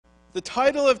The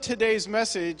title of today's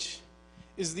message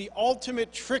is The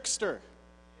Ultimate Trickster.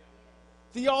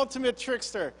 The Ultimate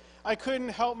Trickster. I couldn't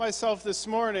help myself this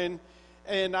morning,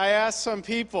 and I asked some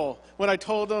people when I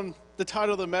told them the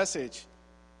title of the message,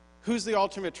 who's the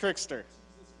ultimate trickster?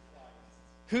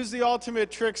 Who's the ultimate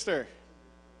trickster?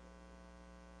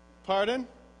 Pardon?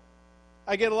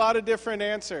 I get a lot of different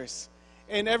answers,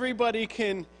 and everybody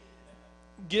can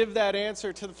give that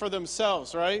answer for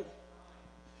themselves, right?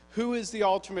 Who is the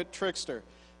ultimate trickster?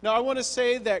 Now, I want to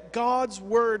say that God's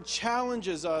word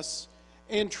challenges us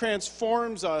and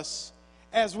transforms us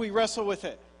as we wrestle with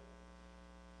it.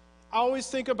 I always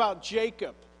think about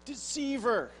Jacob,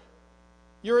 deceiver.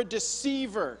 You're a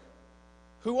deceiver.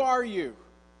 Who are you?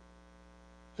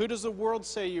 Who does the world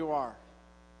say you are?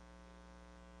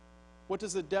 What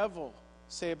does the devil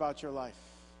say about your life?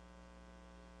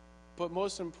 But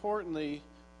most importantly,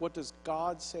 what does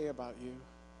God say about you?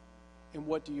 And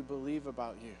what do you believe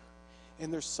about you?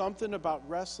 And there's something about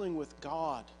wrestling with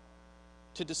God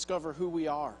to discover who we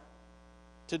are,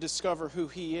 to discover who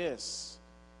He is,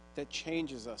 that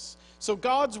changes us. So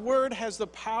God's word has the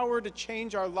power to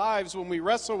change our lives when we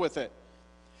wrestle with it.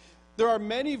 There are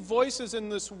many voices in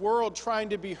this world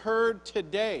trying to be heard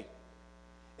today.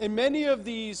 And many of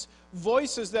these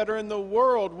voices that are in the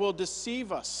world will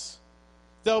deceive us.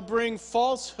 They'll bring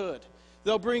falsehood.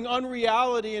 They'll bring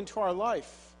unreality into our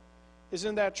life.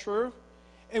 Isn't that true?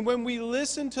 And when we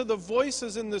listen to the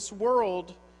voices in this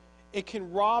world, it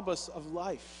can rob us of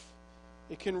life.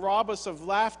 It can rob us of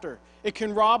laughter. It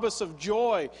can rob us of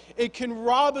joy. It can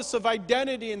rob us of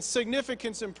identity and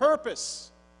significance and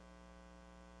purpose.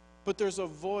 But there's a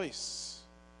voice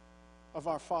of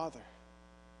our Father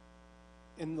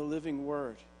in the living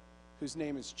Word, whose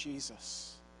name is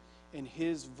Jesus. And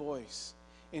His voice,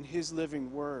 in His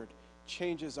living Word,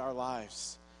 changes our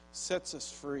lives, sets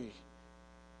us free,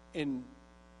 and,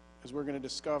 as we're going to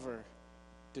discover,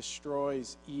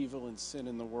 destroys evil and sin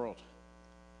in the world.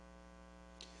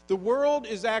 The world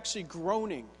is actually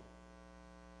groaning.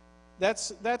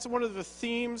 That's one of the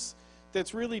themes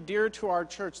that's really dear to our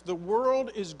church. The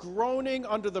world is groaning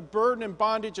under the burden and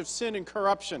bondage of sin and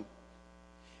corruption.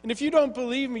 And if you don't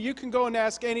believe me, you can go and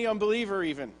ask any unbeliever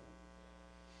even.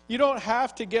 You don't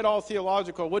have to get all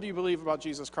theological. What do you believe about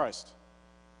Jesus Christ?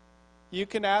 You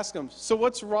can ask them, so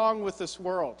what's wrong with this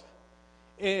world?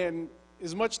 And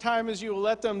as much time as you will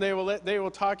let them, they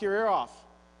will talk your ear off.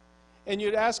 And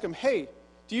you'd ask them, hey,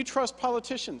 do you trust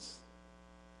politicians?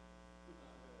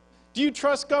 Do you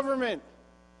trust government?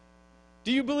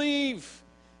 Do you believe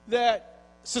that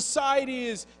society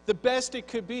is the best it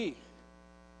could be?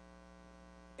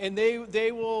 And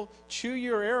they will chew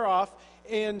your ear off,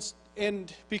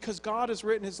 and because God has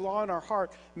written His law in our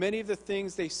heart, many of the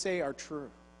things they say are true.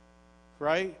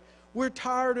 Right? We're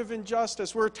tired of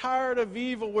injustice. We're tired of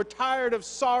evil. We're tired of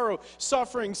sorrow,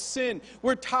 suffering, sin.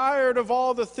 We're tired of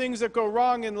all the things that go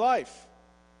wrong in life.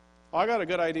 Oh, I got a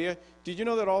good idea. Did you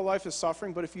know that all life is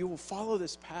suffering? But if you will follow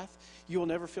this path, you will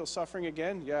never feel suffering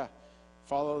again? Yeah.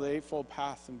 Follow the Eightfold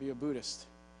Path and be a Buddhist.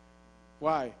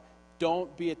 Why?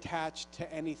 Don't be attached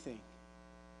to anything.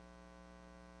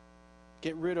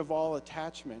 Get rid of all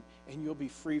attachment, and you'll be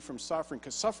free from suffering,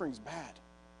 because suffering's bad.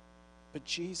 But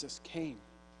Jesus came,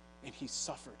 and He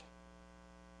suffered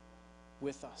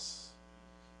with us,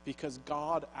 because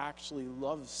God actually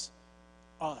loves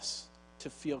us to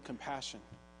feel compassion,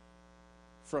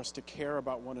 for us to care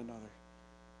about one another.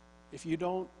 If you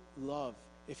don't love,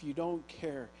 if you don't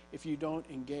care, if you don't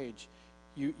engage,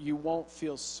 you won't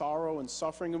feel sorrow and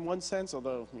suffering in one sense,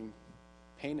 although,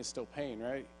 pain is still pain,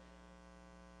 right?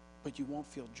 But you won't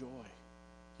feel joy.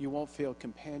 You won't feel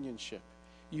companionship.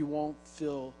 You won't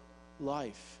feel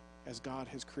life as God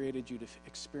has created you to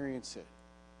experience it.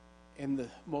 And the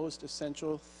most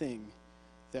essential thing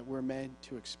that we're meant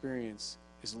to experience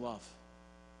is love,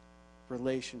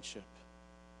 relationship,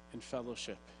 and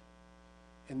fellowship.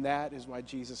 And that is why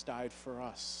Jesus died for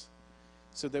us,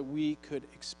 so that we could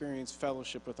experience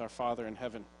fellowship with our Father in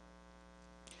heaven.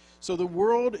 So the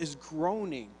world is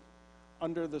groaning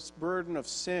under this burden of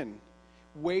sin,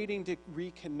 waiting to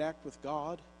reconnect with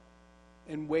God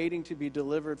and waiting to be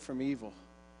delivered from evil.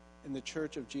 In the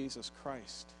church of Jesus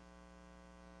Christ,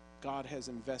 God has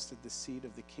invested the seed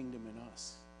of the kingdom in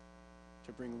us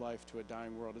to bring life to a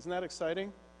dying world. Isn't that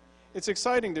exciting? It's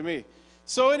exciting to me.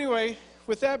 So anyway,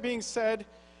 with that being said,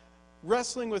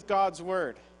 wrestling with God's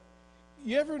word.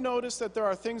 You ever notice that there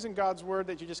are things in God's word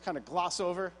that you just kind of gloss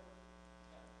over?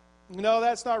 No,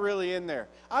 that's not really in there.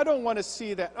 I don't want to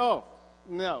see that. Oh,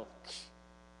 no.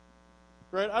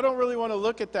 Right? I don't really want to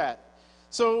look at that.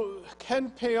 So Ken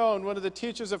Payon, one of the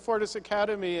teachers at Fortis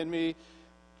Academy, and me,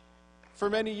 for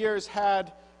many years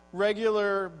had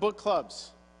regular book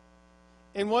clubs.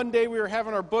 And one day we were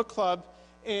having our book club,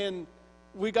 and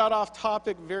we got off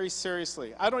topic very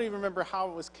seriously. I don't even remember how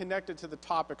it was connected to the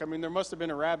topic. I mean, there must have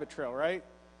been a rabbit trail, right?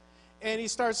 And he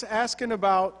starts asking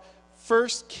about 1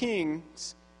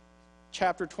 Kings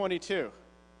chapter 22.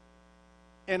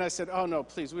 And I said, oh, no,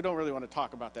 please, we don't really want to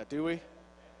talk about that, do we?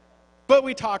 But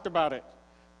we talked about it.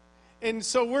 And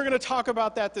so we're going to talk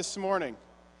about that this morning.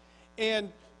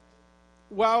 And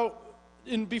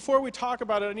before we talk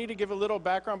about it, I need to give a little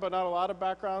background, but not a lot of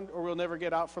background, or we'll never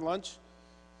get out for lunch.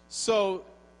 So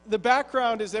the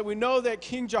background is that we know that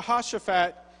King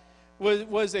Jehoshaphat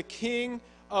was a king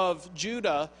of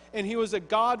Judah, and he was a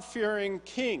God-fearing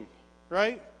king,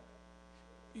 right?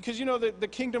 Because you know the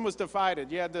kingdom was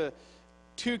divided. You had the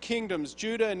two kingdoms,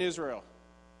 Judah and Israel.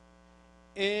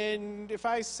 And if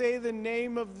I say the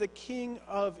name of the king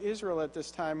of Israel at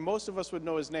this time, most of us would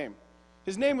know his name.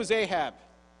 His name was Ahab.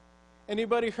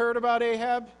 Anybody heard about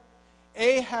Ahab?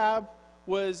 Ahab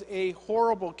was a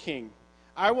horrible king.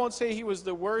 I won't say he was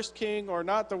the worst king or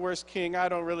not the worst king. I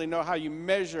don't really know how you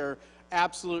measure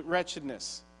absolute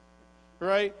wretchedness,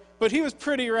 right? But he was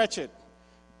pretty wretched.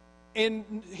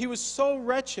 And he was so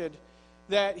wretched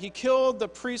that he killed the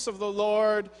priests of the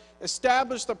Lord,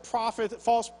 established the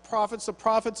false prophets, the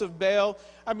prophets of Baal.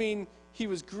 I mean, he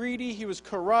was greedy, he was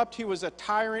corrupt, he was a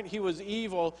tyrant, he was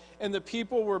evil, and the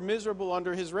people were miserable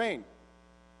under his reign.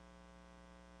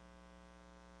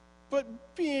 But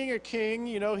being a king,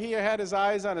 you know, he had his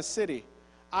eyes on a city.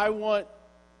 I want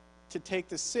to take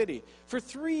the city. For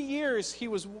 3 years, he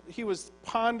was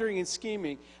pondering and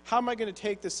scheming, how am I going to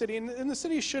take the city? And the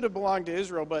city should have belonged to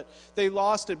Israel, but they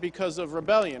lost it because of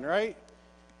rebellion, right?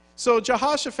 So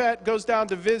Jehoshaphat goes down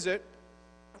to visit.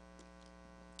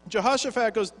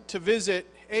 Jehoshaphat goes to visit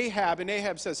Ahab, and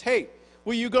Ahab says, hey,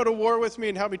 will you go to war with me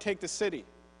and help me take the city?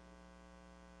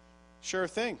 Sure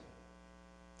thing.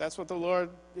 That's what the Lord,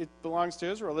 it belongs to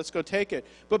Israel. Let's go take it.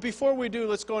 But before we do,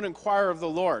 let's go and inquire of the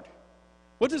Lord.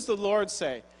 What does the Lord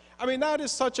say? I mean, that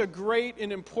is such a great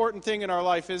and important thing in our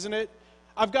life, isn't it?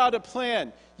 I've got a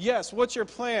plan. Yes, what's your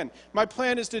plan? My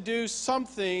plan is to do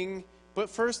something, but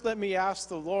first let me ask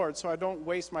the Lord so I don't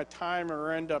waste my time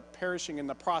or end up perishing in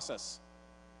the process.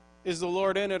 Is the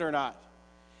Lord in it or not?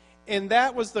 And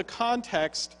that was the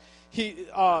context.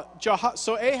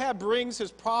 So Ahab brings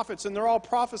his prophets, and they're all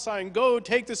prophesying, go,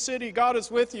 take the city, God is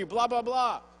with you, blah, blah,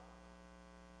 blah.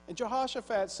 And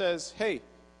Jehoshaphat says, hey,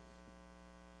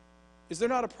 is there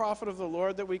not a prophet of the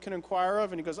Lord that we can inquire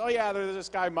of? And he goes, oh yeah, there's this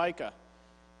guy Micah,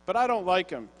 but I don't like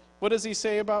him. What does he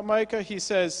say about Micah? He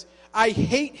says, I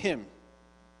hate him.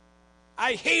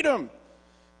 I hate him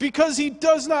because he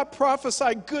does not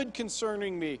prophesy good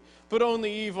concerning me, but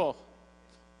only evil.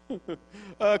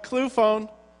 Clue phone.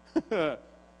 A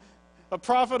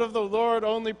prophet of the Lord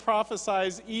only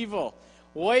prophesies evil.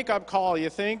 Wake-up call, you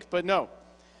think, but no.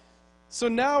 So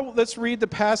now let's read the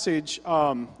passage.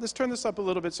 Let's turn this up a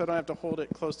little bit so I don't have to hold it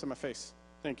close to my face.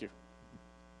 Thank you.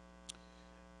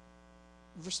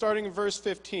 We're starting in verse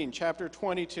 15, chapter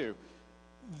 22.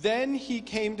 Then he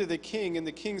came to the king, and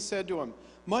the king said to him,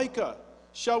 Micah,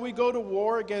 shall we go to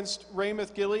war against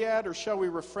Ramoth Gilead, or shall we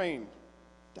refrain?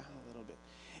 Down a little bit.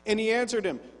 And he answered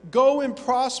him, go and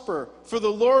prosper, for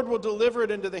the Lord will deliver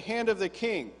it into the hand of the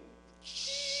king.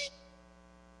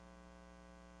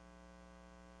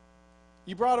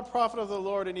 You brought a prophet of the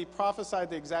Lord, and he prophesied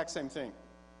the exact same thing.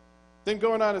 Then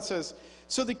going on, it says,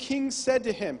 so the king said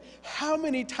to him, how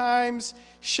many times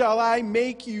shall I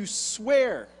make you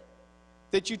swear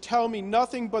that you tell me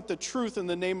nothing but the truth in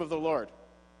the name of the Lord?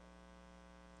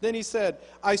 Then he said,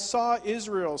 I saw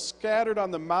Israel scattered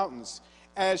on the mountains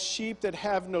as sheep that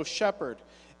have no shepherd.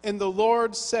 And the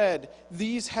Lord said,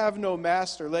 these have no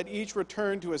master. Let each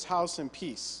return to his house in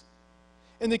peace.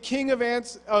 And the king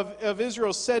of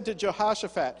Israel said to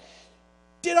Jehoshaphat,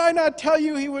 did I not tell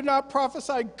you he would not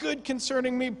prophesy good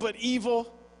concerning me, but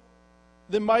evil?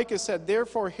 Then Micah said,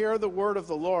 therefore hear the word of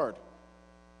the Lord.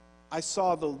 I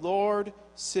saw the Lord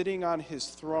sitting on his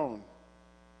throne,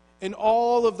 and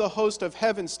all of the host of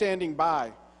heaven standing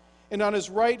by, and on his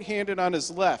right hand and on his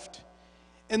left.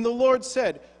 And the Lord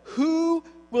said, who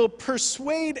will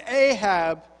persuade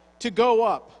Ahab to go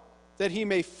up, that he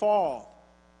may fall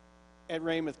at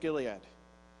Ramoth Gilead?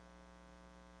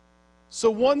 So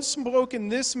one spoke in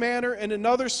this manner, and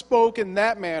another spoke in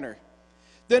that manner.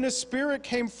 Then a spirit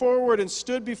came forward and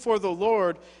stood before the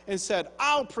Lord and said,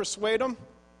 I'll persuade him.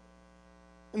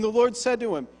 And the Lord said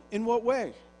to him, in what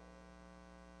way?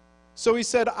 So he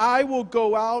said, I will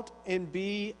go out and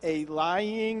be a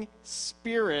lying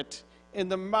spirit in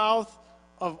the mouth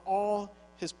of all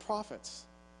his prophets.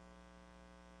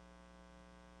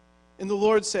 And the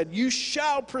Lord said, you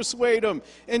shall persuade him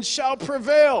and shall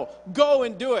prevail. Go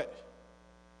and do it.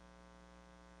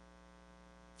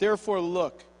 Therefore,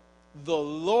 look, the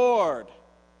Lord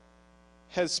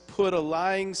has put a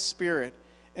lying spirit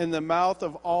in the mouth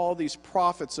of all these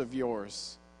prophets of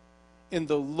yours, and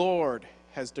the Lord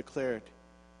has declared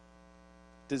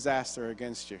disaster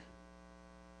against you.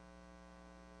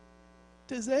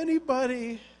 Does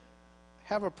anybody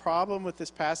have a problem with this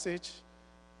passage?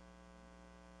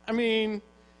 I mean,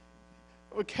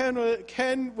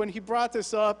 Ken, when he brought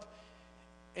this up,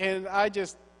 and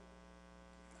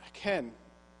Ken,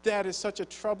 that is such a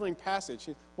troubling passage.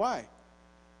 Why?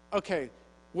 Okay,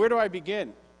 where do I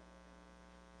begin?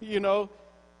 You know,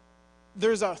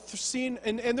 there's a scene,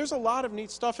 and there's a lot of neat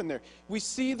stuff in there. We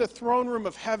see the throne room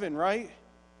of heaven, right?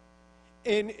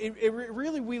 And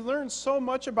really, we learn so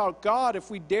much about God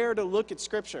if we dare to look at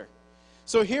Scripture.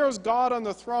 So here's God on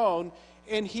the throne,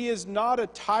 and he is not a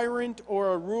tyrant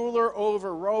or a ruler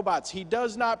over robots. He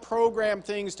does not program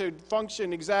things to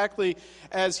function exactly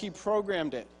as he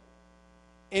programmed it.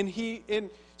 And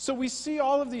so we see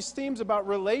all of these themes about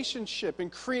relationship and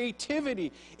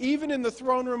creativity, even in the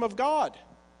throne room of God.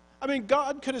 I mean,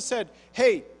 God could have said,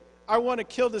 hey, I want to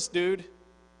kill this dude.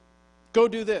 Go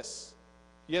do this.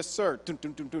 Yes, sir. Dum,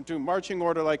 dum, dum, dum, dum. Marching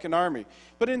order like an army.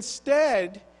 But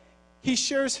instead, he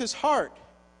shares his heart.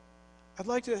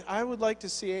 I would like to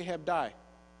see Ahab die.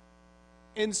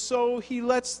 And so he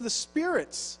lets the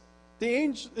spirits, the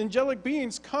angelic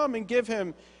beings, come and give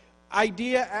him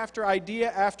idea after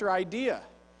idea after idea.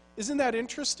 Isn't that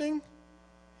interesting?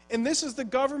 And this is the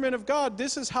government of God.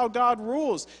 This is how God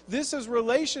rules. This is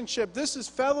relationship. This is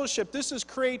fellowship. This is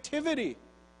creativity.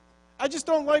 I just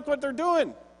don't like what they're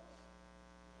doing.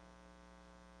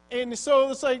 And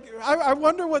so it's like, I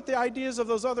wonder what the ideas of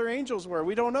those other angels were.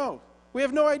 We don't know. We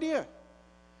have no idea.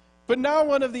 But now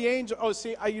one of the angels,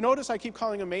 you notice I keep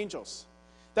calling them angels.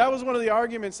 That was one of the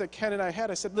arguments that Ken and I had.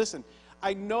 I said, listen,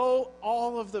 I know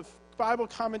all of the Bible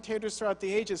commentators throughout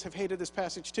the ages have hated this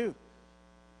passage too.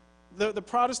 The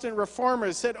Protestant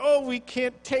reformers said, we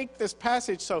can't take this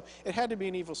passage, so it had to be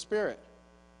an evil spirit.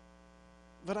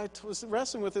 But I was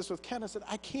wrestling with this with Ken. I said,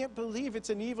 I can't believe it's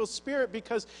an evil spirit,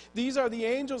 because these are the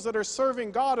angels that are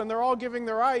serving God, and they're all giving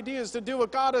their ideas to do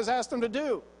what God has asked them to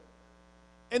do.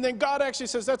 And then God actually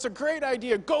says, that's a great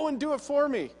idea. Go and do it for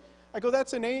me. I go,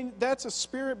 that's a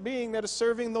spirit being that is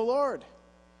serving the Lord.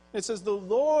 It says, the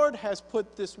Lord has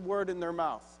put this word in their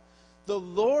mouth. The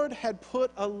Lord had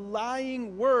put a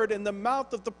lying word in the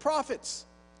mouth of the prophets.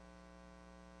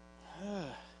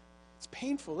 It's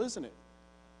painful, isn't it?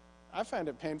 I find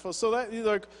it painful. So that,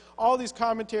 like, all these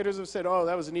commentators have said,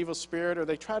 that was an evil spirit, or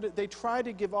they try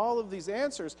to give all of these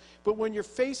answers. But when you're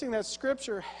facing that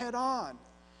scripture head on,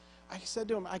 I said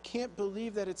to him, I can't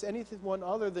believe that it's anyone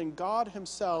other than God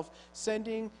himself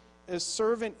sending a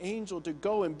servant angel to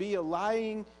go and be a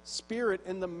lying spirit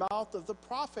in the mouth of the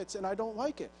prophets, and I don't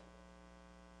like it.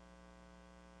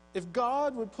 If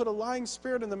God would put a lying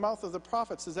spirit in the mouth of the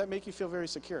prophets, does that make you feel very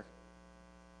secure?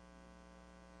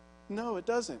 No, it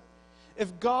doesn't.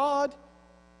 If God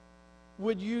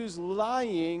would use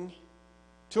lying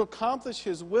to accomplish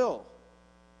his will,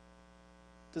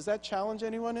 does that challenge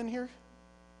anyone in here?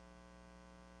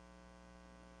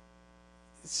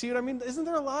 See what I mean? Isn't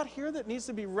there a lot here that needs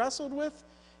to be wrestled with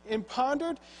and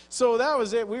pondered? So that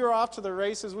was it. We were off to the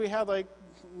races. We had like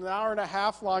an hour and a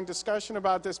half long discussion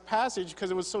about this passage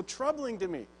because it was so troubling to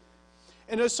me.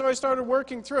 And so I started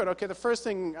working through it. Okay, the first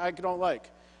thing I don't like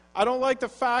the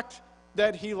fact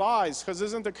that he lies, because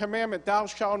isn't the commandment, thou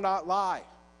shalt not lie?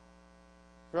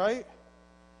 Right?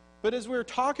 But as we were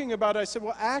talking about it, I said,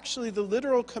 well, actually, the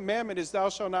literal commandment is thou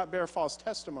shalt not bear false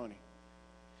testimony.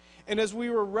 And as we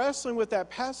were wrestling with that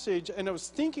passage, and I was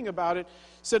thinking about it,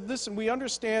 said, listen, we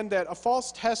understand that a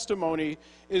false testimony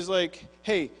is like,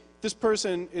 hey, this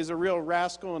person is a real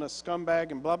rascal and a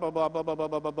scumbag and blah, blah, blah, blah, blah, blah,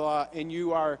 blah, blah, blah, and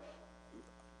you are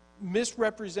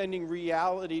misrepresenting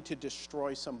reality to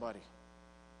destroy somebody.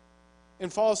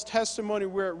 And false testimony,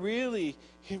 where it really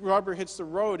rubber hits the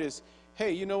road, is,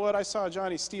 hey, you know what? I saw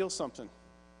Johnny steal something.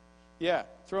 Yeah,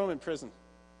 throw him in prison.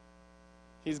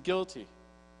 He's guilty.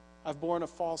 I've borne a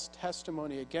false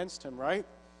testimony against him, right?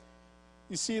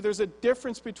 You see, there's a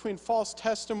difference between false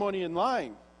testimony and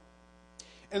lying.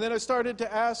 And then I started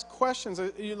to ask questions,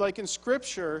 like in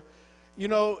Scripture. You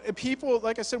know, people,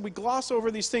 like I said, we gloss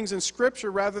over these things in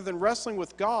Scripture rather than wrestling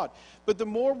with God. But the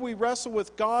more we wrestle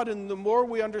with God and the more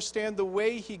we understand the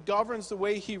way he governs, the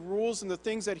way he rules, and the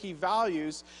things that he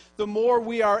values, the more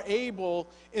we are able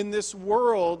in this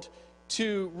world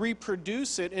to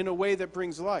reproduce it in a way that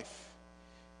brings life.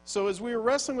 So as we were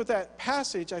wrestling with that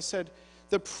passage, I said,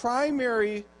 the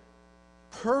primary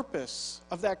purpose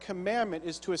of that commandment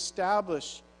is to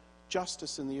establish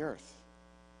justice in the earth.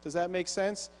 Does that make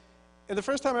sense? And the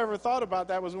first time I ever thought about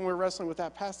that was when we were wrestling with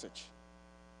that passage.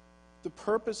 The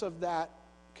purpose of that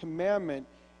commandment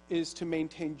is to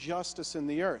maintain justice in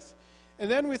the earth. And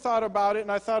then we thought about it,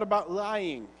 and I thought about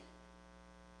lying.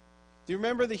 Do you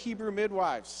remember the Hebrew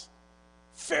midwives?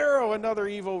 Pharaoh, another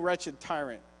evil, wretched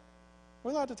tyrant.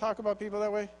 We're allowed to talk about people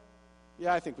that way?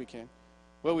 Yeah, I think we can.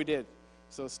 Well, we did,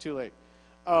 so it's too late.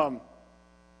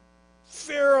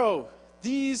 Pharaoh,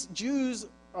 these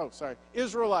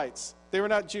Israelites. They were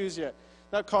not Jews yet,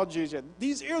 not called Jews yet.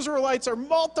 These Israelites are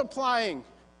multiplying.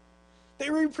 They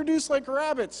reproduce like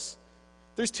rabbits.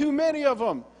 There's too many of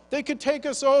them. They could take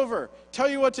us over. Tell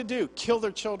you what to do. Kill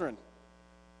their children.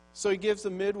 So he gives the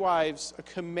midwives a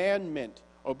commandment.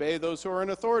 Obey those who are in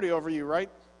authority over you, right?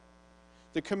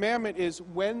 The commandment is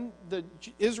when the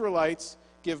Israelites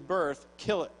give birth,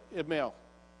 kill it, a male.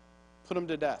 Put them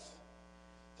to death.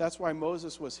 That's why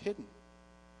Moses was hidden,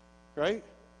 right?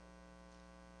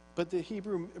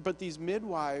 But these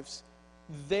midwives,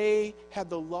 they had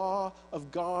the law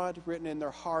of God written in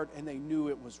their heart, and they knew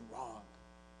it was wrong.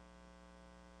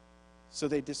 So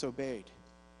they disobeyed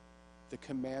the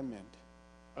commandment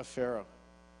of Pharaoh.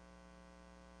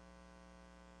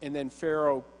 And then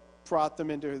Pharaoh brought them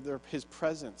into his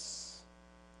presence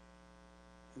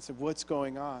and said, "What's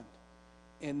going on?"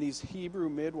 And these Hebrew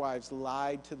midwives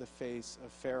lied to the face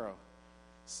of Pharaoh,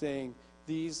 saying,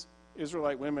 "These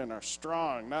Israelite women are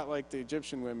strong, not like the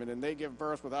Egyptian women, and they give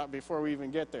birth before we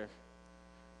even get there."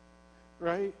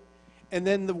 Right? And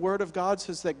then the Word of God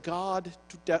says that God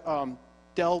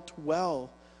dealt well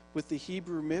with the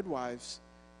Hebrew midwives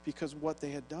because of what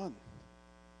they had done.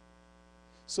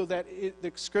 So that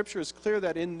the Scripture is clear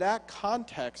that in that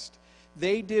context,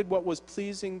 they did what was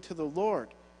pleasing to the Lord.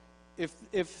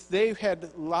 If they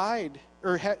had lied,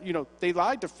 they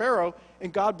lied to Pharaoh,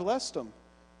 and God blessed them.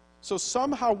 So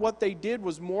somehow what they did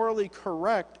was morally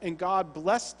correct, and God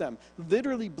blessed them,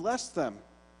 literally blessed them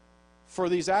for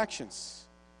these actions.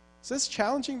 Is this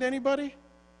challenging to anybody?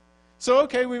 So,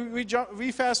 okay,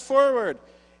 we fast forward.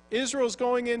 Israel's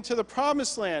going into the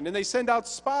promised land, and they send out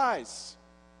spies.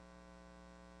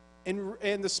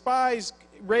 And the spies,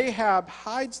 Rahab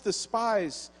hides the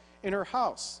spies in her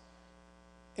house.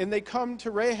 And they come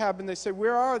to Rahab, and they say,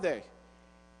 "Where are they?"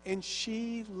 And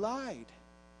she lied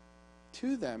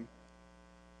to them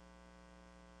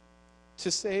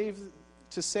to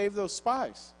save those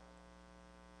spies.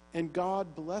 And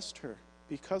God blessed her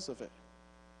because of it.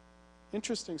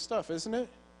 Interesting stuff, isn't it?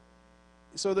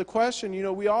 So the question,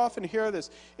 we often hear this.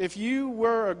 If you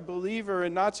were a believer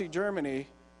in Nazi Germany,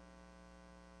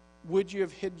 would you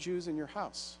have hid Jews in your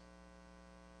house?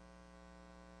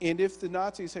 And if the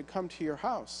Nazis had come to your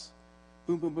house,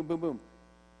 boom, boom, boom, boom, boom.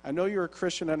 I know you're a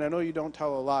Christian, and I know you don't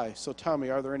tell a lie, so tell me,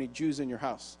 are there any Jews in your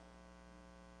house?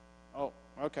 Oh,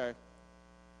 okay.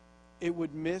 It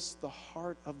would miss the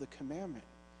heart of the commandment.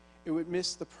 It would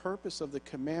miss the purpose of the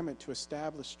commandment to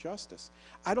establish justice.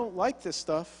 I don't like this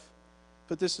stuff,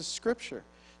 but this is Scripture.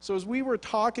 So as we were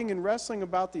talking and wrestling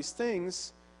about these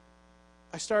things,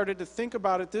 I started to think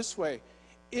about it this way.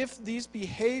 If these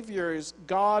behaviors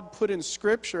God put in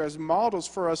Scripture as models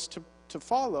for us to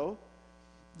follow,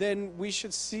 then we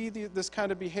should see this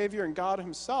kind of behavior in God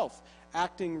Himself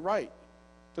acting right.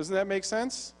 Doesn't that make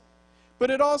sense? But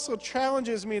it also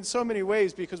challenges me in so many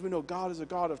ways because we know God is a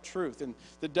God of truth and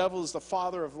the devil is the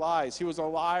father of lies. He was a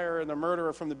liar and a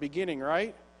murderer from the beginning,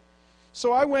 right?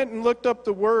 So I went and looked up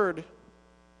the word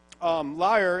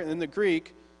liar in the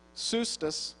Greek,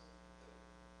 sustas,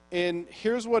 and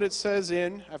here's what it says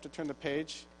in, I have to turn the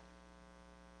page,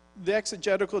 the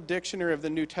Exegetical Dictionary of the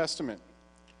New Testament.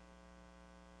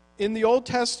 In the Old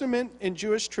Testament, in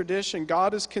Jewish tradition,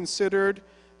 God is considered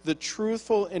the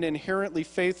truthful and inherently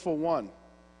faithful one.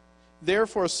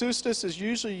 Therefore, sustas is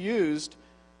usually used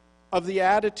of the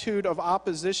attitude of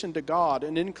opposition to God,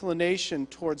 an inclination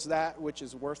towards that which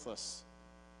is worthless.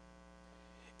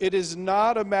 It is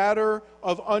not a matter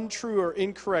of untrue or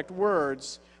incorrect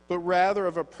words, but rather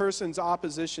of a person's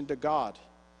opposition to God.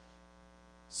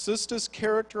 Sustas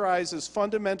characterizes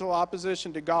fundamental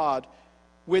opposition to God,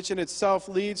 which in itself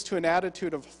leads to an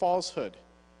attitude of falsehood.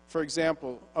 For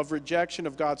example, of rejection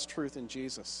of God's truth in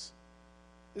Jesus.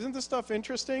 Isn't this stuff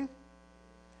interesting?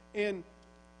 But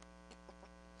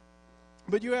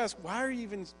you ask, why are you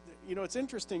even, it's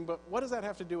interesting, but what does that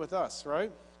have to do with us,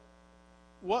 right?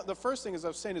 The first thing, as I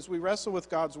was saying, is we wrestle with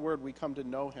God's word, we come to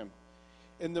know Him.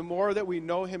 And the more that we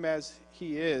know Him as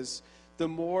He is, the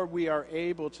more we are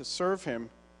able to serve Him.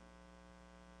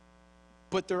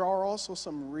 But there are also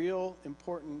some real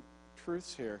important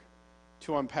truths here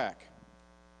to unpack.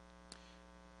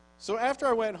 So after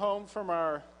I went home from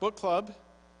our book club,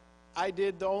 I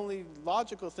did the only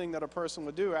logical thing that a person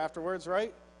would do afterwards,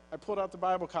 right? I pulled out the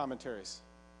Bible commentaries.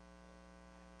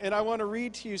 And I want to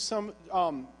read to you some,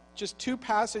 just two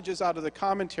passages out of the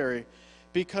commentary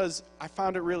because I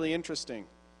found it really interesting.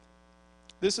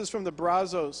 This is from the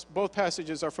Brazos, both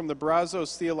passages are from the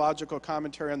Brazos Theological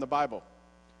Commentary on the Bible.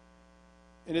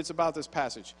 And it's about this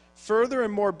passage. Further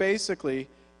and more basically,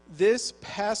 this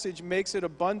passage makes it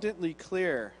abundantly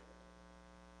clear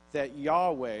that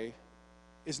Yahweh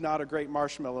is not a great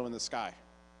marshmallow in the sky.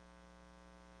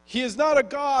 He is not a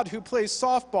God who plays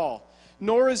softball,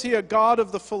 nor is he a God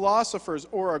of the philosophers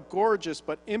or a gorgeous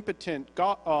but impotent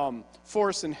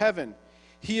force in heaven.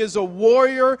 He is a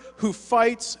warrior who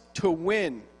fights to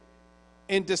win,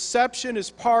 and deception is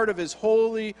part of his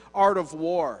holy art of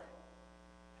war.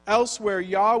 Elsewhere,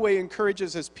 Yahweh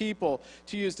encourages his people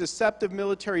to use deceptive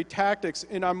military tactics,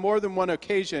 and on more than one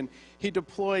occasion, he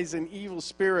deploys an evil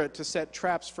spirit to set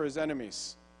traps for his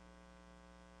enemies.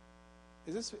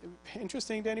 Is this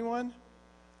interesting to anyone?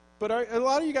 But a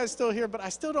lot of you guys still here, but I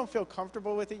still don't feel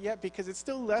comfortable with it yet because it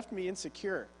still left me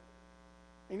insecure.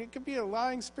 And it could be a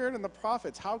lying spirit in the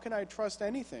prophets. How can I trust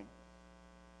anything?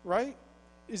 Right?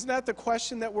 Isn't that the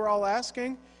question that we're all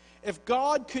asking? If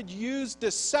God could use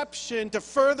deception to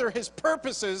further his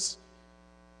purposes,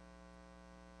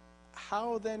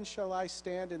 how then shall I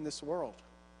stand in this world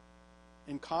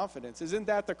in confidence? Isn't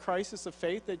that the crisis of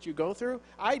faith that you go through?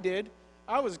 I did.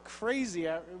 I was crazy.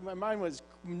 My mind was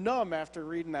numb after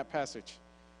reading that passage.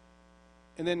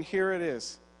 And then here it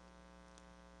is.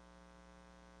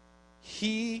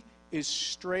 He is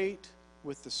straight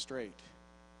with the straight,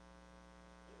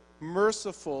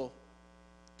 merciful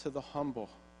to the humble,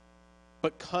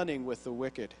 but cunning with the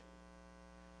wicked.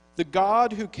 The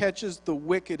God who catches the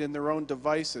wicked in their own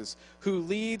devices, who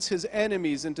leads his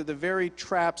enemies into the very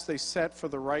traps they set for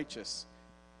the righteous.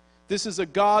 This is a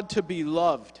God to be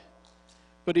loved,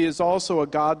 but he is also a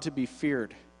God to be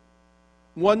feared.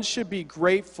 One should be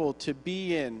grateful to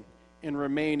be in and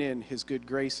remain in his good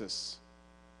graces.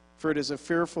 For it is a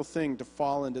fearful thing to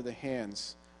fall into the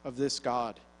hands of this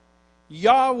God.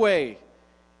 Yahweh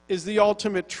is the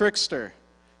ultimate trickster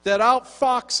that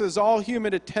outfoxes all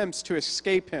human attempts to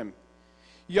escape him.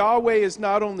 Yahweh is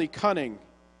not only cunning,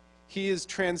 he is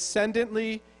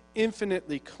transcendently,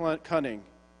 infinitely cunning.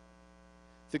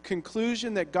 The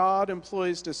conclusion that God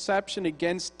employs deception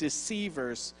against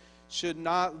deceivers should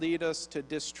not lead us to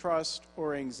distrust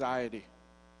or anxiety.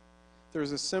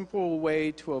 There's a simple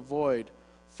way to avoid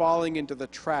falling into the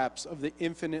traps of the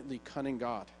infinitely cunning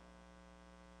God.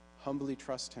 Humbly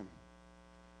trust him,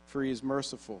 for he is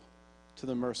merciful to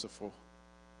the merciful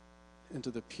and to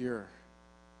the pure.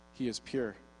 He is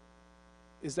pure.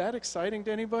 Is that exciting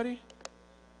to anybody?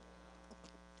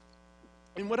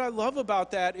 And what I love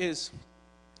about that is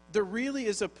there really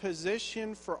is a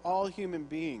position for all human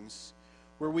beings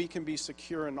where we can be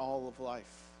secure in all of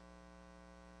life,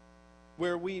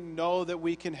 where we know that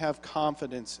we can have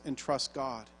confidence and trust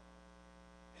God,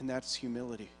 and that's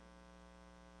humility.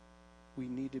 We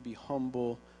need to be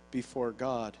humble before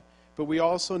God, but we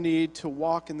also need to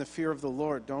walk in the fear of the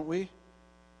Lord, don't we?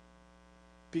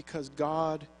 Because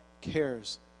God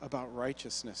cares about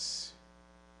righteousness.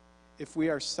 If we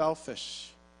are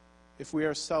selfish, if we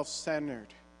are self-centered,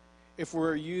 if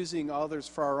we're using others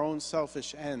for our own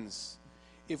selfish ends,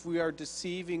 if we are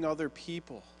deceiving other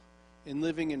people and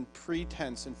living in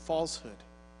pretense and falsehood,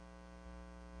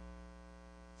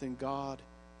 then God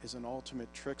is an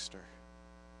ultimate trickster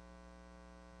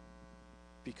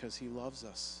because he loves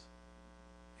us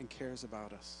and cares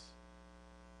about us.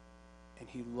 And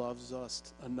he loves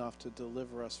us enough to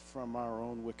deliver us from our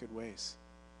own wicked ways.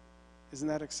 Isn't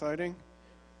that exciting?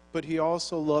 But he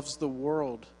also loves the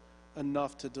world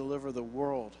enough to deliver the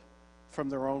world from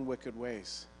their own wicked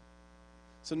ways.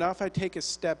 So now if I take a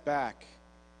step back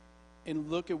and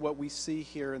look at what we see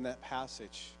here in that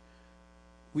passage,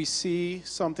 we see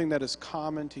something that is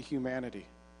common to humanity,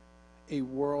 a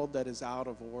world that is out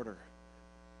of order,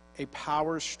 a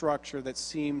power structure that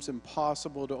seems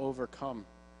impossible to overcome,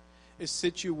 a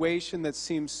situation that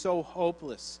seems so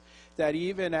hopeless that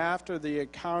even after the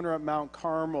encounter at Mount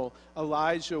Carmel,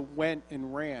 Elijah went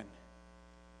and ran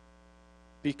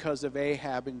because of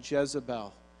Ahab and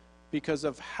Jezebel, because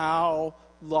of how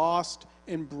lost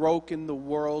and broken the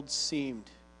world seemed.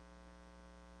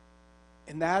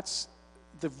 And that's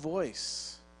the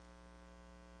voice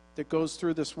that goes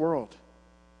through this world.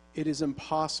 It is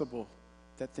impossible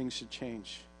that things should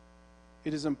change.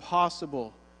 It is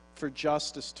impossible for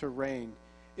justice to reign.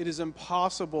 It is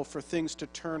impossible for things to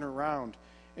turn around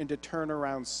and to turn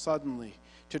around suddenly,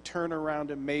 to turn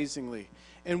around amazingly.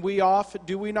 And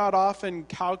do we not often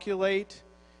calculate,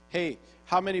 hey,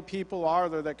 how many people are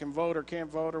there that can vote or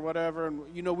can't vote or whatever? And,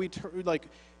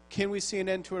 can we see an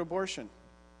end to an abortion?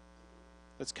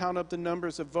 Let's count up the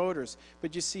numbers of voters.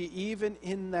 But you see, even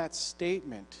in that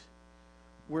statement,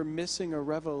 we're missing a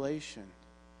revelation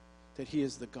that he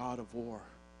is the God of war.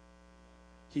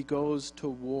 He goes to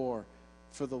war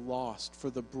for the lost, for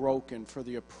the broken, for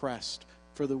the oppressed,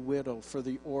 for the widow, for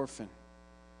the orphan.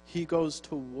 He goes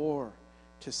to war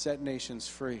to set nations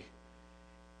free.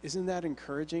 Isn't that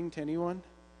encouraging to anyone?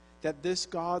 That this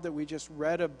God that we just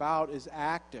read about is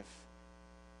active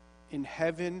in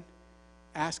heaven,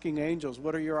 asking angels,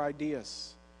 what are your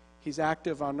ideas? He's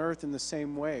active on earth in the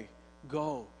same way.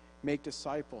 Go, make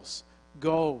disciples.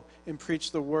 Go and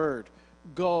preach the word.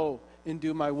 Go and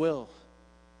do my will.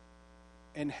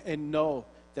 And know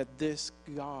that this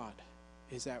God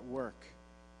is at work.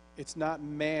 It's not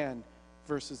man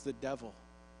versus the devil.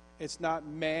 It's not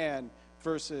man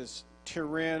versus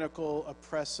tyrannical,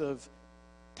 oppressive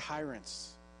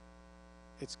tyrants.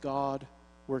 It's God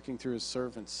working through his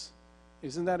servants.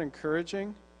 Isn't that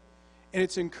encouraging? And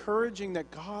it's encouraging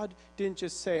that God didn't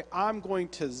just say, I'm going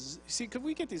to... See, could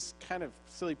we get these kind of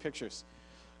silly pictures?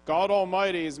 God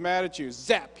Almighty is mad at you.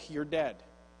 Zap, you're dead.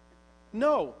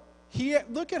 No.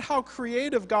 Look at how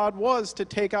creative God was to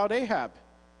take out Ahab.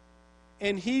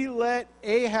 And he let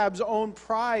Ahab's own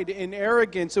pride and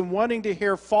arrogance and wanting to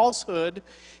hear falsehood,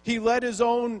 he let his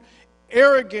own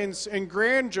arrogance and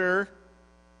grandeur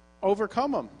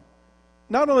overcome him.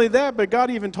 Not only that, but God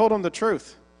even told him the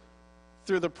truth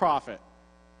through the prophet,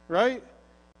 right?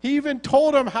 He even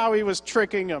told him how he was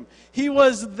tricking him. He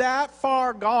was that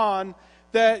far gone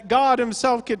that God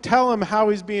himself could tell him how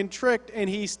he's being tricked, and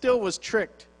he still was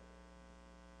tricked.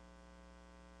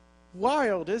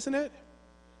 Wild, isn't it?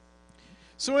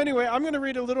 So anyway, I'm going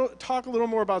to talk a little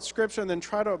more about Scripture and then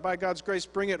try to, by God's grace,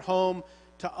 bring it home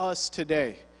to us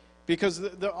today. Because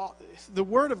the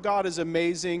Word of God is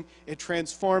amazing. It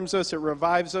transforms us. It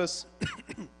revives us.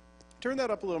 Turn that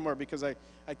up a little more because I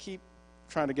keep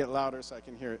trying to get louder so I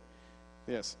can hear it.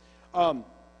 Yes.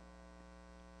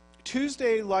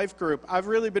 Tuesday Life Group. I've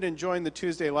really been enjoying the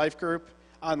Tuesday Life Group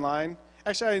online.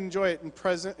 Actually, I enjoy it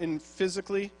in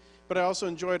physically, but I also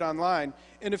enjoy it online.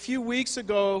 And a few weeks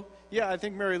ago, I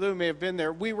think Mary Lou may have been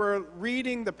there, we were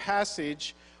reading the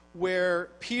passage where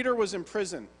Peter was in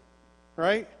prison,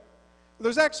 right?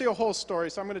 There's actually a whole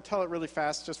story, so I'm going to tell it really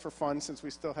fast just for fun since we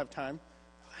still have time.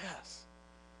 Yes.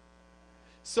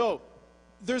 So,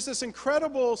 there's this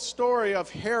incredible story of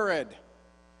Herod,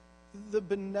 the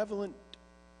benevolent,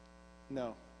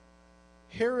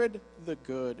 Herod the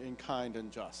good and kind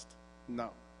and just. No.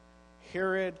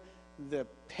 Herod the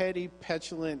petty,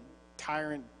 petulant,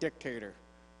 tyrant dictator.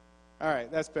 All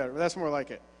right, that's better. That's more like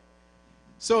it.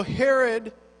 So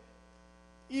Herod,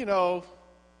 he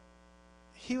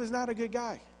was not a good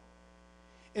guy.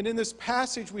 And in this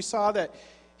passage, we saw that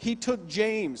he took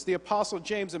James, the apostle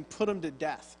James, and put him to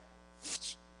death.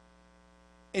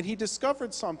 And he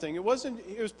discovered something. It was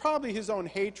probably his own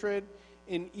hatred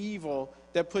and evil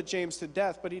that put James to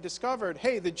death, but he discovered,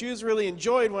 hey, the Jews really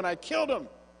enjoyed when I killed him.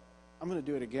 I'm going to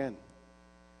do it again.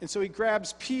 And so he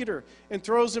grabs Peter and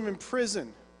throws him in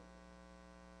prison.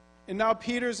 And now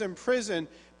Peter's in prison,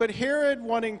 but Herod,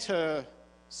 wanting to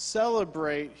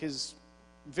celebrate his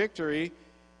victory,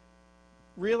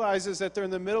 realizes that they're in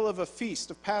the middle of a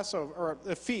feast of Passover, or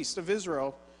a feast of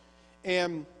Israel,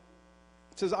 and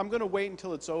says, I'm going to wait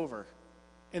until it's over,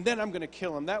 and then I'm going to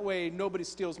kill him. That way nobody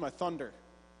steals my thunder.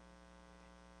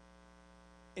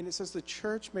 And it says the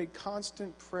church made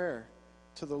constant prayer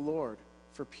to the Lord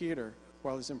for Peter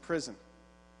while he's in prison.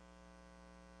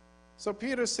 So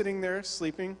Peter's sitting there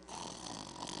sleeping,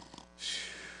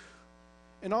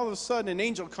 and all of a sudden an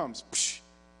angel comes.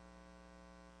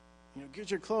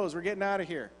 Get your clothes, we're getting out of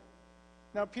here.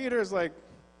 Now Peter's like,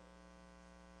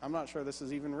 I'm not sure this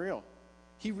is even real.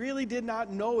 He really did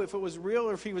not know if it was real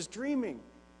or if he was dreaming.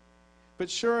 But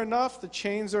sure enough, the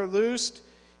chains are loosed.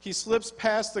 He slips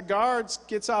past the guards,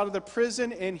 gets out of the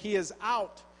prison, and he is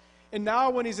out. And now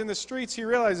when he's in the streets, he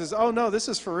realizes, oh no, this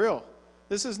is for real.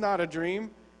 This is not a dream.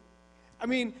 I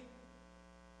mean,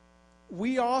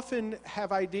 we often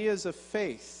have ideas of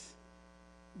faith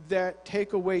that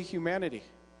take away humanity.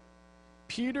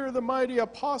 Peter, the mighty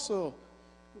apostle,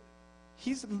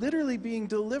 he's literally being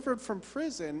delivered from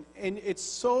prison, and it's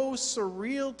so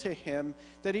surreal to him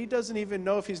that he doesn't even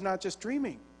know if he's not just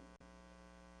dreaming.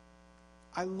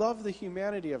 I love the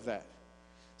humanity of that.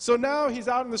 So now he's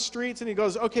out in the streets, and he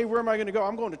goes, okay, where am I going to go?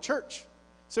 I'm going to church.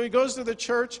 So he goes to the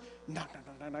church, knock, knock,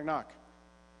 knock, knock, knock, knock.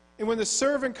 And when the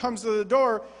servant comes to the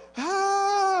door,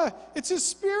 it's his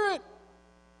spirit.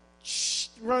 Shh,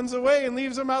 runs away and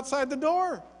leaves him outside the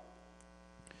door.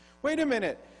 Wait a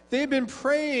minute. They've been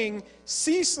praying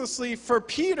ceaselessly for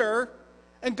Peter,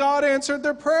 and God answered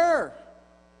their prayer.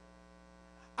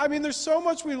 I mean, there's so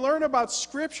much we learn about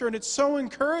Scripture, and it's so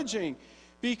encouraging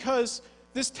because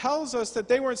this tells us that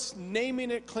they weren't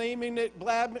naming it, claiming it,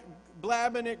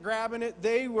 blabbing it, grabbing it.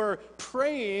 They were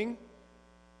praying.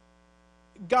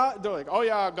 God, they're like, oh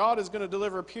yeah, God is going to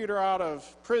deliver Peter out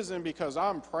of prison because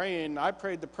I'm praying. I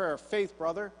prayed the prayer of faith,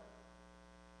 brother.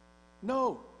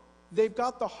 No, they've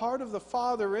got the heart of the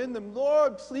Father in them.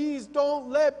 Lord, please don't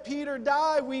let Peter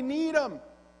die. We need him.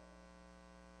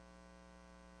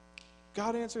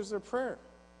 God answers their prayer.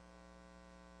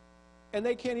 And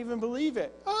they can't even believe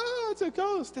it. Oh, it's a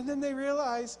ghost. And then they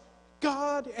realize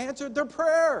God answered their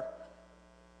prayer.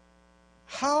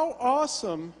 How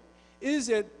awesome is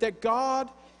it that God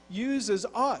uses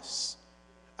us?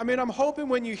 I mean, I'm hoping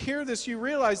when you hear this, you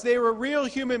realize they were real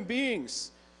human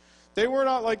beings. They were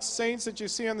not like saints that you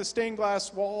see on the stained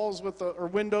glass walls with or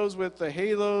windows with the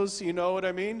halos, you know what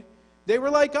I mean? They were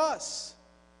like us.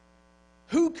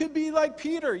 Who could be like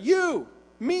Peter? You,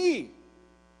 me.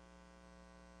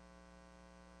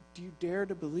 Do you dare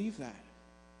to believe that?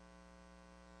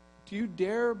 Do you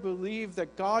dare believe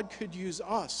that God could use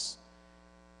us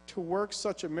to work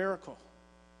such a miracle?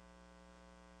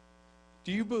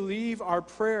 Do you believe our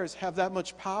prayers have that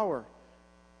much power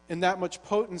and that much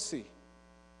potency?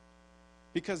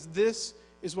 Because this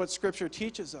is what Scripture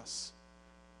teaches us.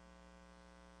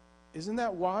 Isn't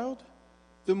that wild?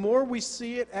 The more we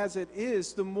see it as it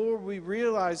is, the more we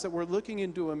realize that we're looking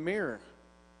into a mirror.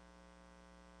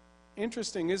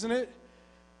 Interesting, isn't it?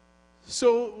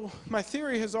 So my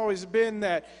theory has always been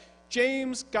that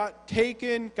James got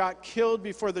killed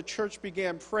before the church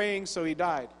began praying, so he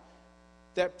died.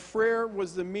 That prayer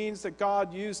was the means that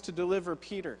God used to deliver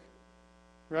Peter.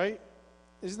 Right?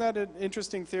 Isn't that an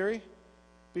interesting theory?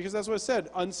 Because that's what it said.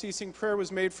 Unceasing prayer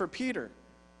was made for Peter.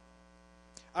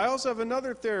 I also have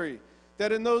another theory,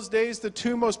 that in those days the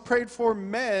two most prayed for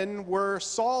men were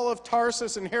Saul of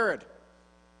Tarsus and Herod.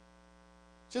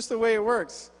 Just the way it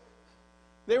works.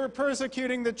 They were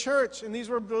persecuting the church, and these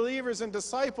were believers and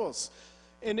disciples.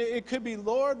 And it could be,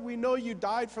 Lord, we know you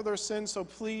died for their sins, so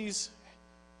please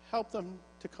help them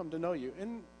to come to know you.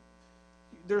 And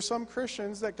there are some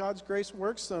Christians that God's grace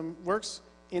works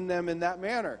in them in that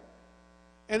manner.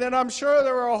 And then I'm sure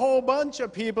there were a whole bunch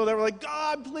of people that were like,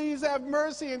 God, please have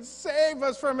mercy and save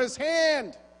us from his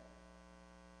hand.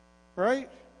 Right?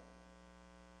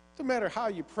 No matter how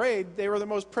you prayed, they were the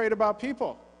most prayed about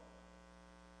people.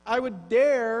 I would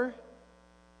dare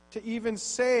to even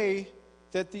say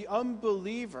that the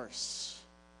unbeliever's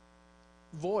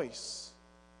voice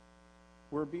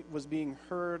was being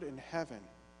heard in heaven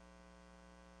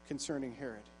concerning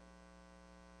Herod.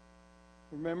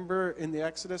 Remember in the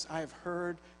Exodus, I have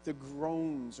heard the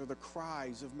groans or the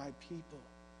cries of my people,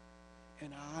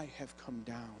 and I have come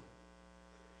down.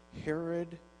 Herod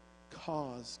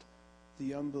caused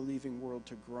the unbelieving world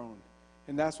to groan.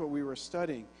 And that's what we were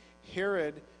studying.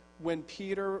 Herod, when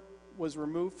Peter was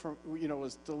removed from,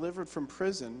 was delivered from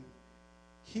prison,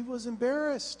 he was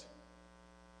embarrassed.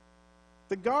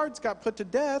 The guards got put to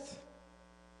death.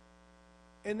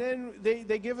 And then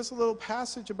they give us a little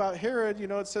passage about Herod.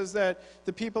 It says that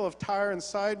the people of Tyre and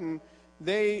Sidon,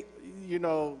 Herod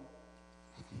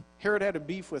had a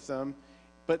beef with them,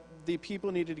 but the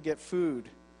people needed to get food.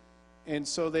 And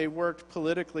so they worked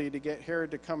politically to get Herod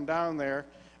to come down there.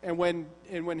 And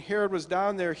when Herod was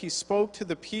down there, he spoke to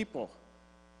the people.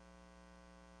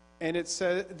 And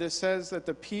this says that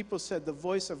the people said, the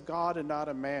voice of God and not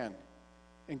a man.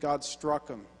 And God struck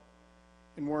him.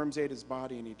 And worms ate his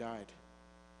body and he died.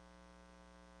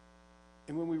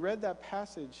 And when we read that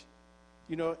passage,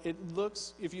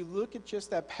 if you look at just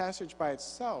that passage by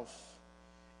itself,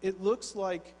 it looks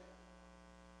like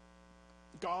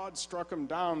God struck him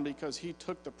down because he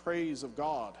took the praise of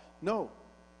God. No.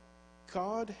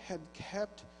 God had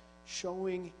kept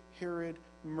showing Herod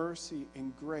mercy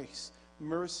and grace.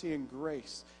 Mercy and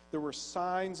grace. There were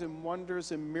signs and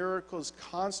wonders and miracles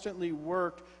constantly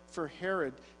worked for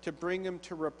Herod to bring him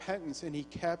to repentance, and he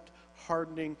kept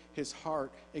hardening his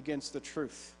heart against the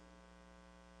truth.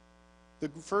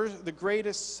 The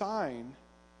greatest sign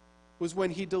was when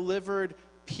he delivered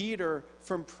Peter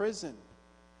from prison.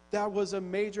 That was a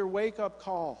major wake-up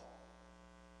call.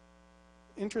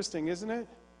 Interesting, isn't it?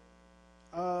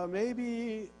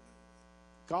 Maybe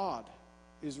God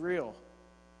is real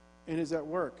and is at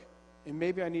work, and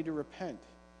maybe I need to repent.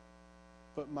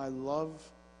 But my love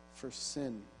for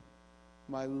sin,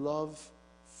 my love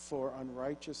for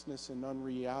unrighteousness and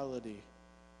unreality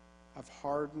I've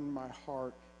hardened my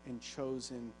heart and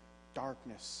chosen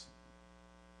darkness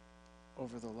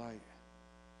over the light.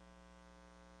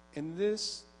 And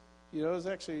this, it was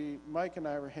actually, Mike and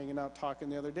I were hanging out talking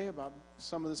the other day about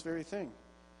some of this very thing.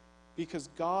 Because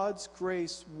God's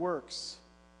grace works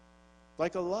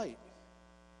like a light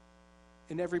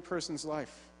in every person's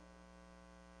life.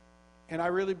 And I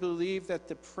really believe that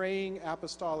the praying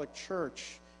apostolic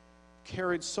church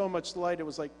carried so much light, it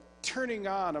was like turning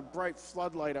on a bright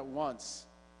floodlight at once.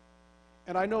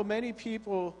 And I know many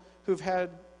people who've had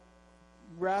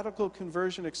radical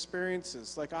conversion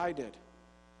experiences like I did.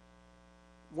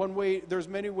 One way, there's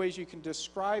many ways you can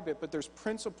describe it, but there's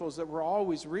principles that were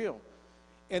always real.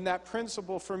 And that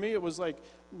principle for me, it was like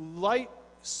light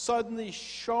suddenly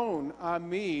shone on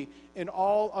me and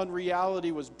all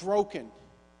unreality was broken.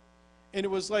 And it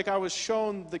was like I was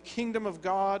shown the kingdom of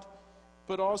God,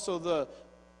 but also the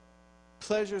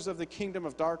pleasures of the kingdom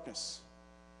of darkness.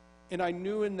 And I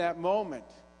knew in that moment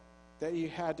that you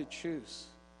had to choose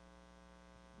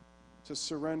to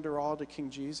surrender all to King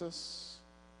Jesus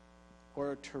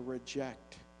or to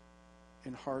reject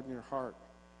and harden your heart.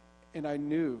 And I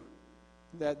knew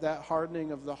that that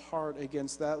hardening of the heart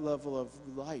against that level of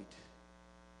light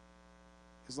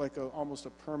is like almost a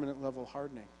permanent level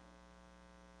hardening.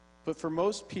 But for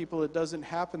most people, it doesn't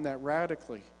happen that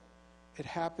radically. It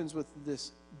happens with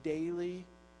this daily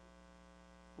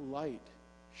light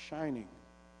shining.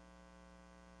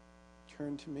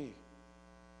 Turn to me.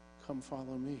 Come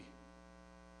follow me.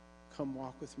 Come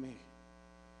walk with me.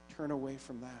 Turn away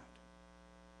from that.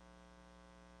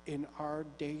 In our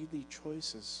daily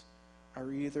choices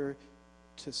are either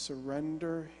to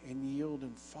surrender and yield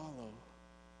and follow,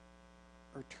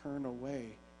 or turn away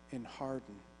and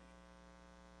harden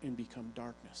and become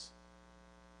darkness.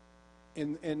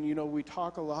 And we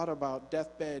talk a lot about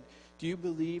deathbed. Do you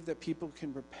believe that people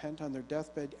can repent on their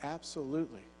deathbed?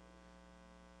 Absolutely.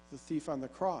 The thief on the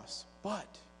cross. But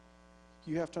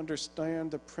you have to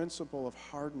understand the principle of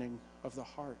hardening of the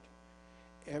heart.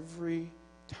 Every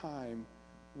time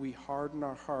we harden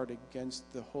our heart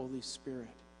against the Holy Spirit,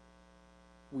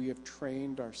 we have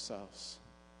trained ourselves.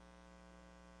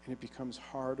 And it becomes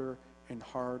harder and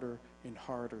harder and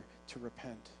harder to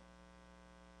repent.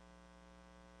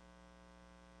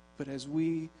 But as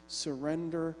we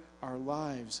surrender our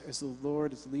lives, as the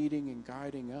Lord is leading and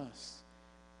guiding us,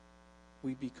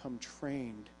 we become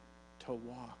trained to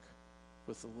walk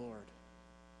with the Lord.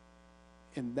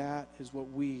 And that is what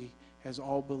we, as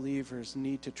all believers,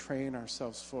 need to train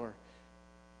ourselves for.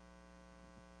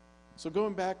 So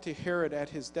going back to Herod at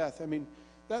his death,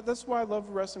 that's why I love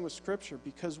wrestling with Scripture,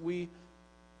 because we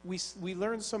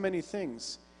learn so many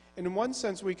things. And in one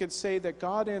sense, we could say that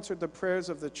God answered the prayers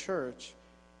of the church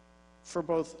for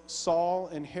both Saul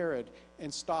and Herod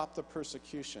and stopped the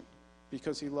persecution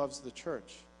because he loves the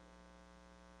church.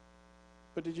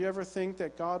 But did you ever think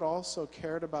that God also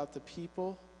cared about the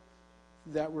people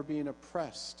that were being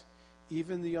oppressed,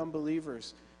 even the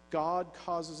unbelievers? God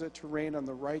causes it to rain on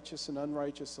the righteous and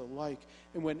unrighteous alike.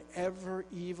 And whenever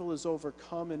evil is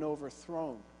overcome and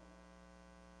overthrown,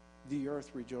 the earth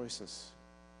rejoices.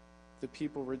 The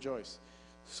people rejoice.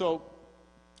 So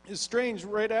it's strange,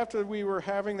 right after we were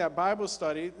having that Bible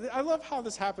study, I love how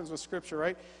this happens with Scripture,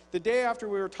 right? The day after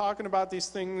we were talking about these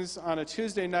things on a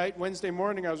Tuesday night, Wednesday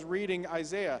morning, I was reading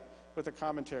Isaiah with a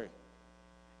commentary.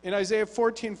 In Isaiah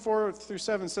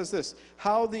 14:4-7 says this: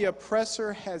 how the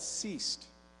oppressor has ceased.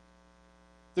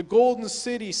 The golden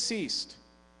city ceased.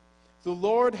 The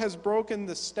Lord has broken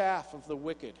the staff of the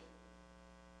wicked,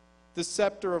 the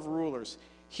scepter of rulers.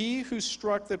 He who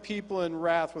struck the people in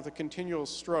wrath with a continual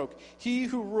stroke, he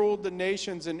who ruled the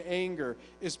nations in anger,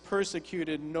 is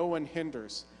persecuted, no one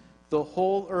hinders. The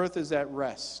whole earth is at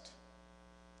rest.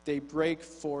 They break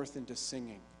forth into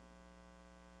singing.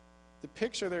 The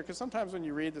picture there, because sometimes when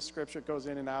you read the Scripture, it goes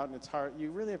in and out and it's hard. You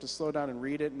really have to slow down and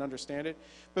read it and understand it.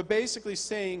 But basically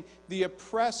saying the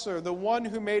oppressor, the one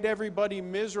who made everybody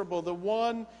miserable, the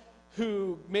one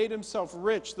who made himself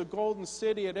rich, the golden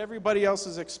city at everybody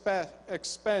else's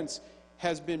expense,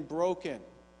 has been broken.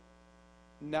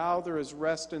 Now there is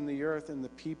rest in the earth and the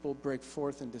people break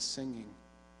forth into singing.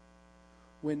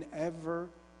 Whenever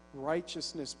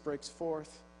righteousness breaks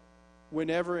forth,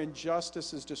 whenever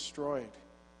injustice is destroyed,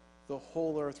 the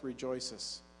whole earth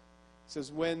rejoices. It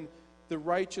says, when the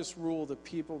righteous rule, the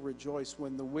people rejoice.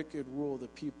 When the wicked rule, the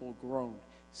people groan.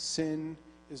 Sin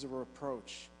is a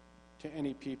reproach to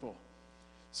any people.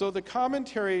 So the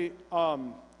commentary,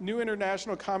 New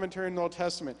International Commentary in the Old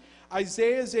Testament,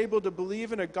 Isaiah is able to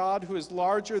believe in a God who is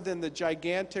larger than the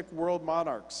gigantic world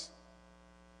monarchs.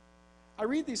 I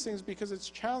read these things because it's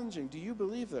challenging. Do you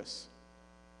believe this?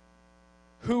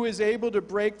 who is able to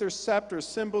break their scepters,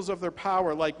 symbols of their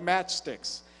power, like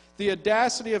matchsticks. The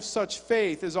audacity of such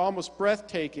faith is almost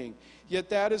breathtaking, yet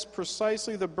that is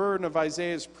precisely the burden of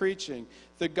Isaiah's preaching.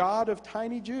 The God of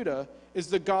tiny Judah is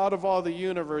the God of all the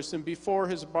universe, and before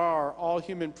his bar, all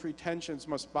human pretensions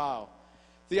must bow.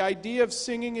 The idea of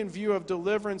singing in view of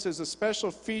deliverance is a special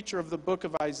feature of the book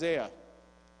of Isaiah.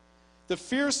 The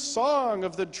fierce song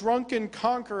of the drunken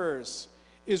conquerors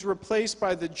is replaced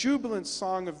by the jubilant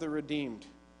song of the redeemed.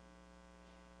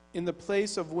 In the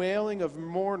place of wailing of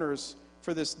mourners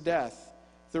for this death,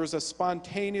 there was a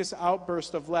spontaneous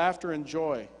outburst of laughter and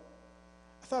joy.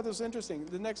 I thought this was interesting.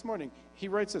 The next morning, he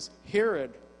writes this: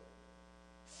 Herod,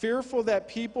 fearful that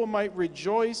people might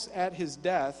rejoice at his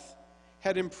death,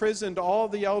 had imprisoned all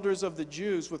the elders of the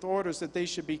Jews with orders that they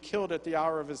should be killed at the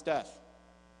hour of his death.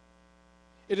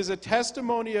 It is a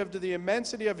testimony of the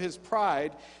immensity of his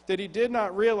pride that he did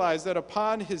not realize that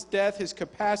upon his death his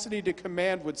capacity to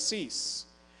command would cease.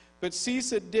 But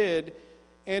cease it did,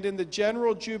 and in the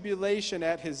general jubilation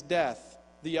at his death,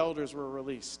 the elders were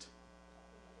released.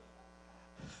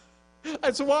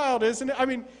 It's wild, isn't it? I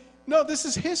mean, no, this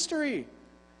is history.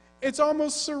 It's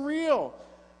almost surreal.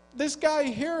 This guy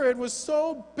Herod was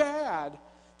so bad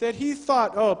that he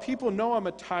thought, oh, people know I'm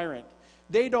a tyrant.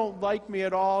 They don't like me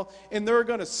at all, and they're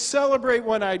going to celebrate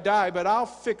when I die, but I'll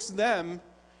fix them.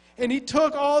 And he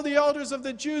took all the elders of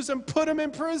the Jews and put them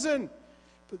in prison.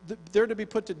 They're to be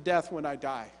put to death when I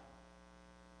die.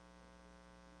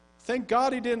 Thank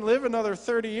God he didn't live another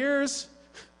 30 years,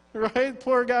 right?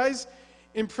 Poor guys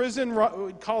in prison,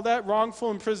 call that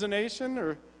wrongful imprisonation,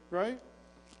 or right?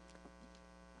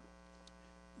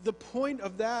 The point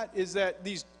of that is that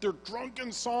they're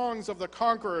drunken songs of the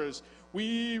conquerors.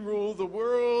 We rule the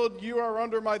world, you are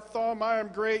under my thumb, I am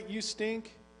great, you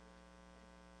stink.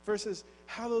 Versus,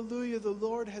 hallelujah, the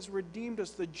Lord has redeemed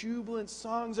us, the jubilant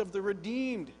songs of the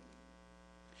redeemed.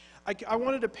 I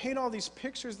wanted to paint all these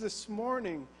pictures this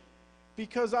morning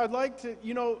because I'd like to,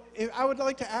 I would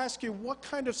like to ask you, what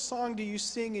kind of song do you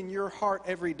sing in your heart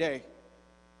every day?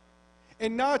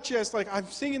 And not just like, I'm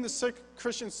singing the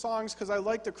Christian songs because I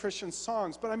like the Christian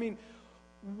songs, but I mean,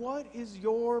 what is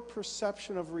your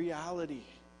perception of reality?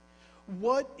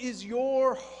 What is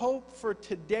your hope for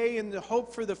today and the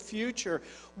hope for the future?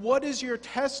 What is your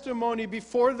testimony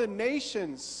before the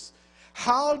nations?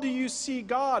 How do you see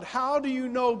God? How do you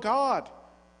know God?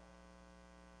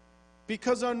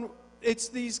 Because it's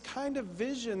these kind of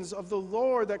visions of the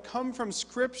Lord that come from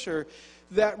Scripture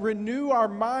that renew our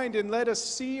mind and let us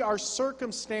see our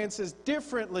circumstances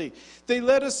differently. They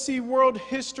let us see world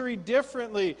history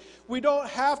differently. We don't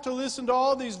have to listen to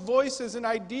all these voices and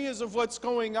ideas of what's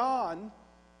going on,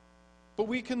 but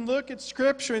we can look at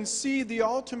Scripture and see the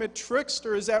ultimate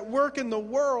trickster is at work in the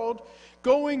world,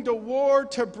 going to war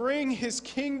to bring his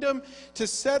kingdom, to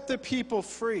set the people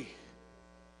free.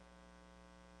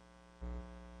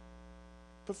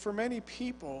 But for many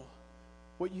people,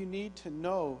 what you need to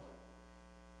know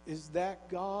is that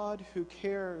God who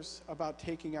cares about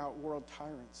taking out world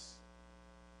tyrants,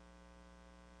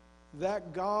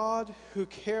 that God who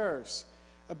cares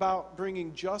about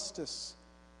bringing justice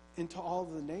into all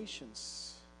the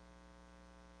nations,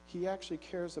 he actually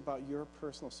cares about your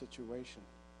personal situation.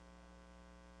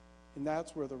 And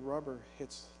that's where the rubber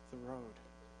hits the road.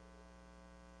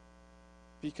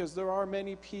 Because there are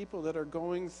many people that are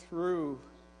going through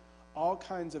all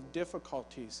kinds of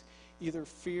difficulties, either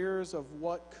fears of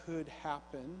what could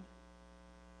happen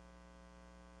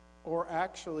or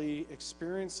actually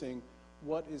experiencing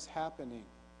what is happening.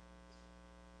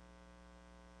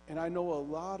 And I know a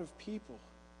lot of people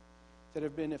that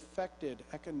have been affected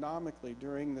economically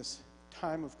during this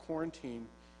time of quarantine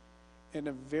in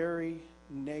a very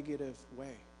negative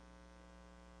way.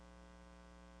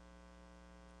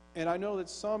 And I know that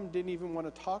some didn't even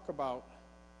want to talk about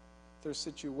their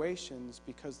situations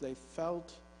because they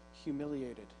felt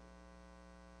humiliated.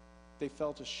 They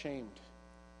felt ashamed.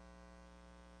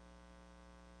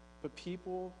 But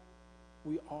people,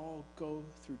 we all go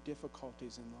through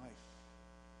difficulties in life.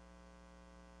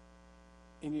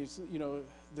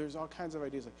 And there's all kinds of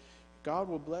ideas like, God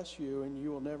will bless you and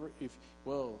you will never,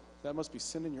 that must be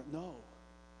sin in your, no.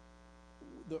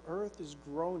 The earth is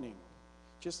groaning.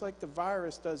 Just like the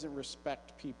virus doesn't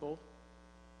respect people,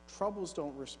 troubles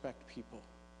don't respect people.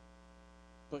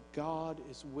 But God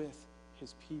is with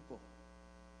his people.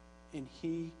 And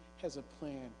he has a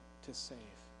plan to save.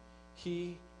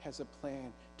 He has a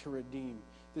plan to redeem.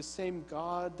 The same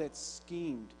God that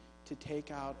schemed to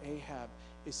take out Ahab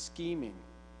is scheming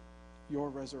your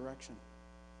resurrection.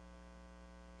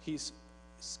 He's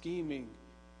scheming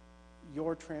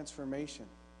your transformation.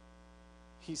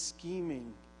 He's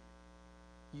scheming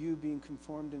you being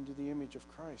conformed into the image of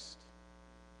Christ.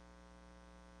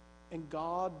 And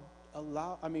God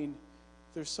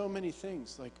there's so many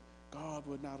things, like God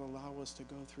would not allow us to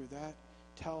go through that.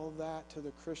 Tell that to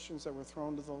the Christians that were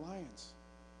thrown to the lions.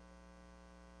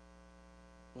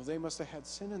 Well, they must have had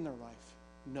sin in their life.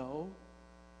 No.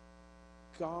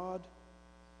 God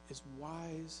is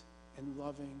wise and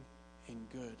loving and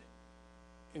good.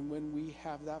 And when we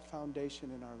have that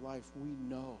foundation in our life, we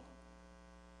know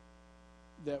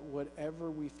that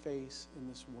whatever we face in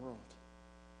this world,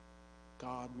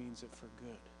 God means it for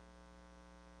good.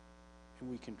 And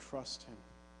we can trust him.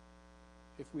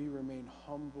 If we remain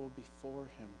humble before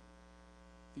him,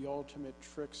 the ultimate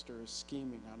trickster is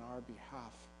scheming on our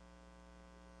behalf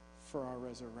for our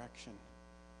resurrection.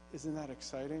 Isn't that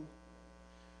exciting?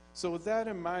 So with that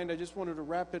in mind, I just wanted to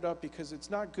wrap it up, because it's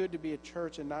not good to be a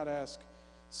church and not ask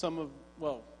some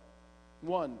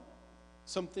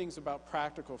things about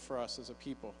practical for us as a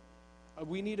people.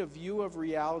 We need a view of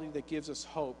reality that gives us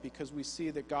hope, because we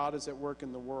see that God is at work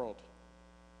in the world.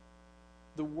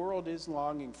 The world is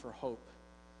longing for hope.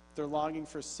 They're longing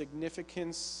for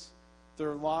significance.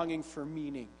 They're longing for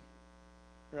meaning,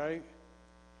 right?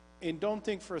 And don't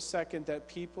think for a second that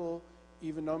people,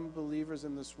 even unbelievers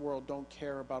in this world, don't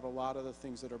care about a lot of the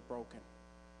things that are broken.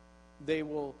 They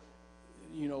will,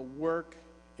 work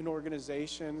in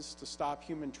organizations to stop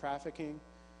human trafficking.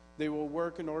 They will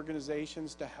work in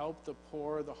organizations to help the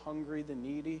poor, the hungry, the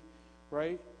needy,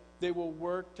 right? They will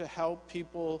work to help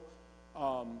people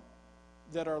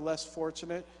that are less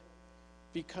fortunate,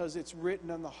 because it's written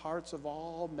on the hearts of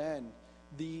all men,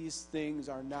 these things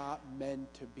are not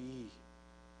meant to be,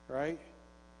 right?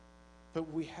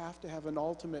 But we have to have an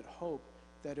ultimate hope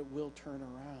that it will turn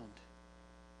around.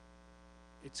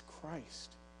 It's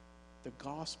Christ, the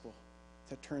gospel,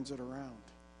 that turns it around,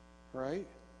 right?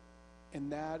 And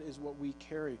that is what we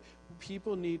carry.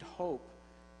 People need hope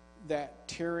that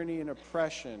tyranny and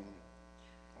oppression,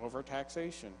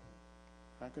 overtaxation,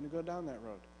 not going to go down that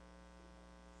road.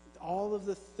 All of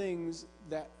the things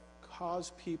that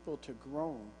cause people to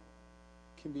groan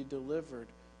can be delivered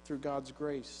through God's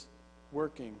grace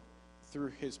working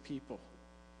through his people.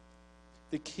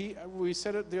 The key, we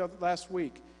said it last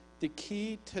week, the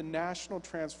key to national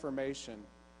transformation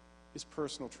is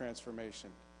personal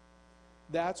transformation.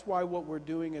 That's why what we're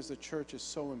doing as a church is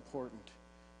so important.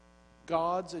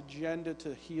 God's agenda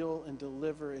to heal and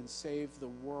deliver and save the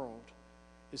world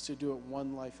is to do it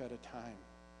one life at a time.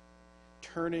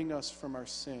 Turning us from our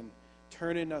sin,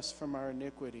 turning us from our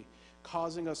iniquity,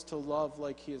 causing us to love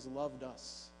like he has loved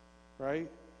us, right?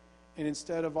 And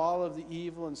instead of all of the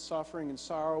evil and suffering and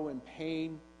sorrow and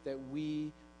pain that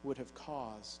we would have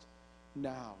caused,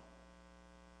 now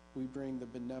we bring the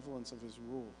benevolence of his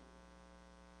rule,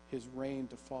 his reign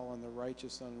to fall on the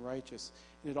righteous and unrighteous.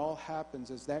 And it all happens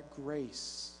as that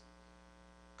grace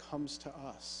comes to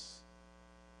us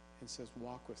and says,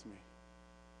 walk with me,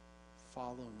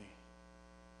 follow me,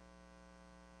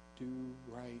 do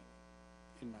right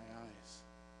in my eyes,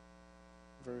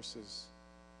 versus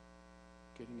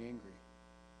getting angry,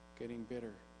 getting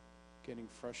bitter, getting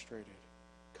frustrated,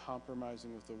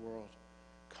 compromising with the world,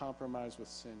 compromise with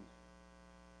sin.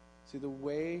 See, the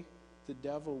way the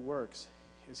devil works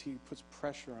is he puts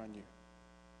pressure on you.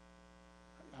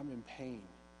 I'm in pain.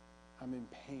 I'm in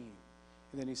pain.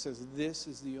 And then he says, this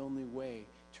is the only way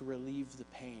to relieve the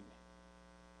pain.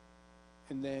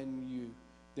 And then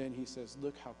he says,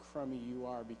 look how crummy you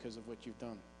are because of what you've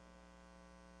done.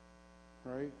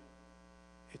 Right?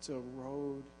 It's a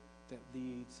road that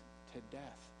leads to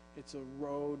death. It's a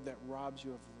road that robs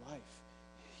you of life.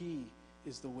 He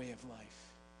is the way of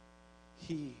life.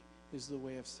 He is the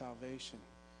way of salvation.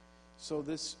 So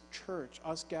this church,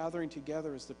 us gathering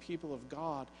together as the people of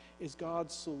God, is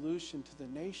God's solution to the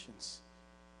nations.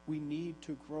 We need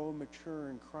to grow mature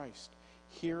in Christ,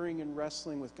 hearing and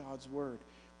wrestling with God's word,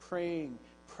 praying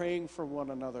for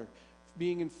one another,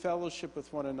 being in fellowship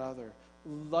with one another,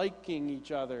 liking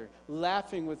each other,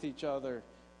 laughing with each other,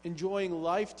 enjoying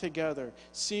life together,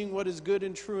 seeing what is good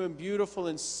and true and beautiful,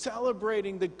 and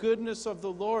celebrating the goodness of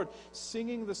the Lord,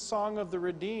 singing the song of the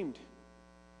redeemed.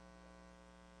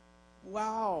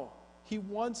 Wow. He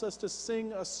wants us to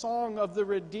sing a song of the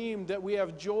redeemed, that we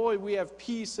have joy, we have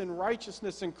peace and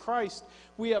righteousness in Christ.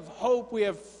 We have hope, we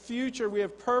have future, we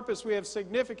have purpose, we have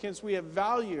significance, we have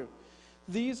value.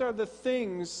 These are the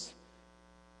things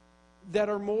that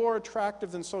are more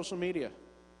attractive than social media.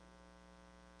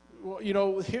 Well,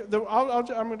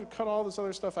 I'm going to cut all this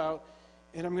other stuff out,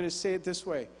 and I'm going to say it this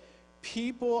way.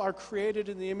 People are created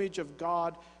in the image of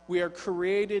God. We are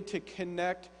created to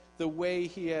connect the way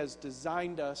he has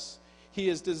designed us. He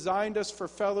has designed us for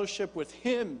fellowship with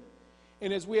him.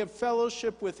 And as we have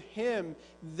fellowship with him,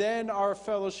 then our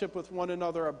fellowship with one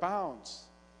another abounds.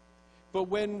 But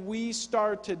when we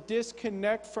start to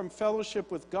disconnect from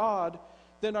fellowship with God,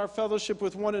 then our fellowship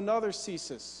with one another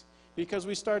ceases, because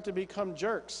we start to become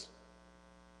jerks,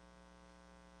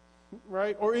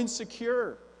 right? Or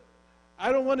insecure.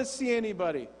 I don't want to see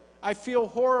anybody. I feel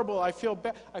horrible. I feel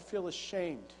bad. I feel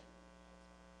ashamed,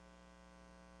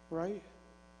 right?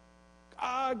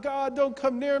 God, don't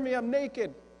come near me. I'm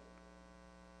naked.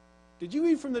 Did you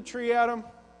eat from the tree, Adam?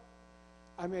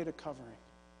 I made a covering.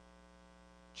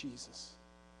 Jesus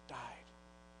died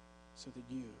so that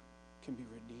you can be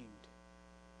redeemed.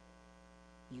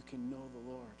 You can know the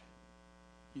Lord.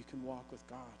 You can walk with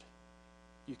God.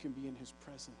 You can be in his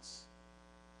presence.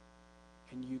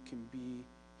 And you can be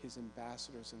his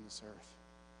ambassadors in this earth.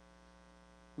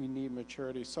 We need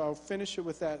maturity. So I'll finish it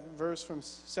with that verse from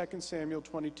 2 Samuel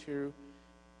 22.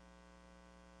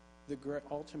 The great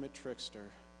ultimate trickster.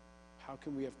 How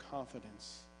can we have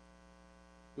confidence?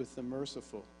 With the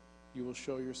merciful, you will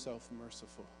show yourself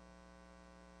merciful.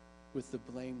 With the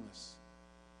blameless,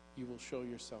 you will show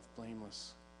yourself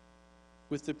blameless.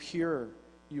 With the pure,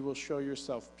 you will show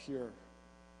yourself pure.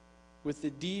 With the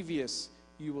devious,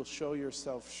 you will show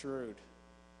yourself shrewd.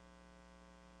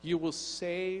 You will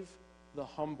save the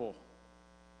humble,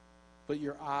 but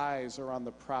your eyes are on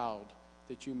the proud,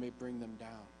 that you may bring them down.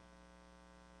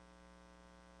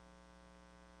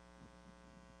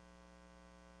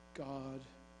 God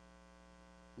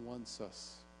wants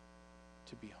us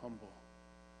to be humble,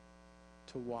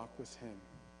 to walk with him,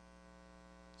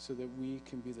 so that we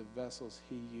can be the vessels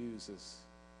he uses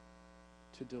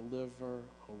to deliver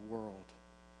a world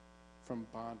from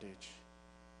bondage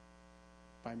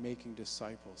by making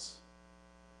disciples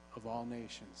of all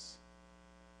nations.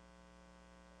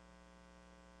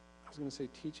 I was going to say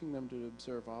teaching them to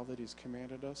observe all that he's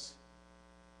commanded us,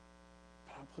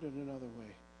 but I'll put it another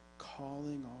way.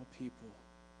 Calling all people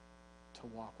to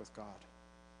walk with God.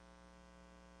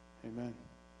 Amen.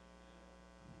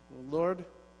 Well, Lord,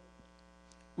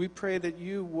 we pray that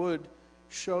you would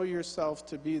show yourself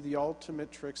to be the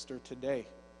ultimate trickster today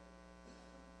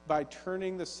by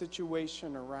turning the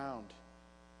situation around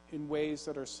in ways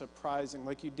that are surprising,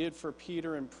 like you did for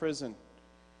Peter in prison.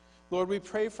 Lord, we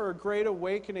pray for a great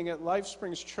awakening at Life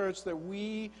Springs Church, that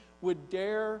we would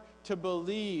dare to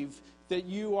believe that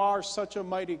you are such a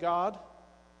mighty God,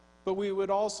 but we would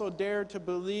also dare to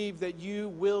believe that you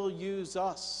will use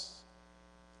us.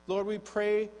 Lord, we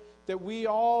pray that we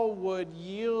all would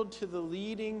yield to the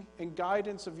leading and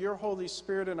guidance of your Holy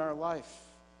Spirit in our life,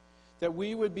 that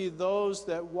we would be those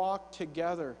that walk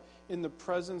together in the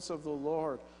presence of the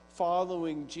Lord,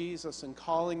 following Jesus and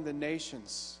calling the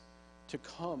nations to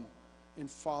come and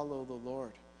follow the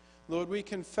Lord. Lord, we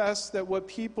confess that what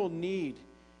people need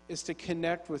is to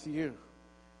connect with you.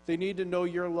 They need to know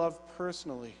your love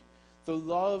personally, the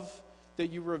love that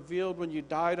you revealed when you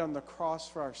died on the cross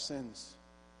for our sins,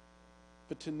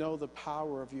 but to know the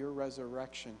power of your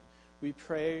resurrection. We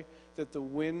pray that the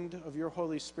wind of your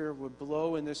Holy Spirit would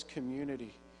blow in this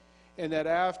community, and that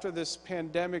after this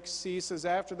pandemic ceases,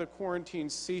 after the quarantine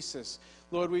ceases,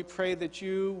 Lord, we pray that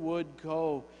you would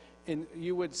go and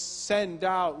you would send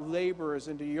out laborers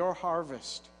into your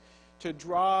harvest to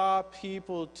draw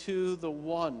people to the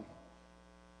one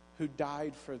who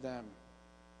died for them,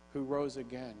 who rose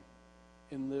again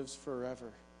and lives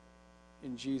forever.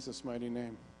 In Jesus' mighty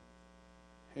name.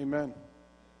 Amen.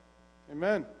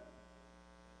 Amen.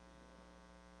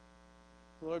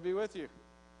 The Lord be with you.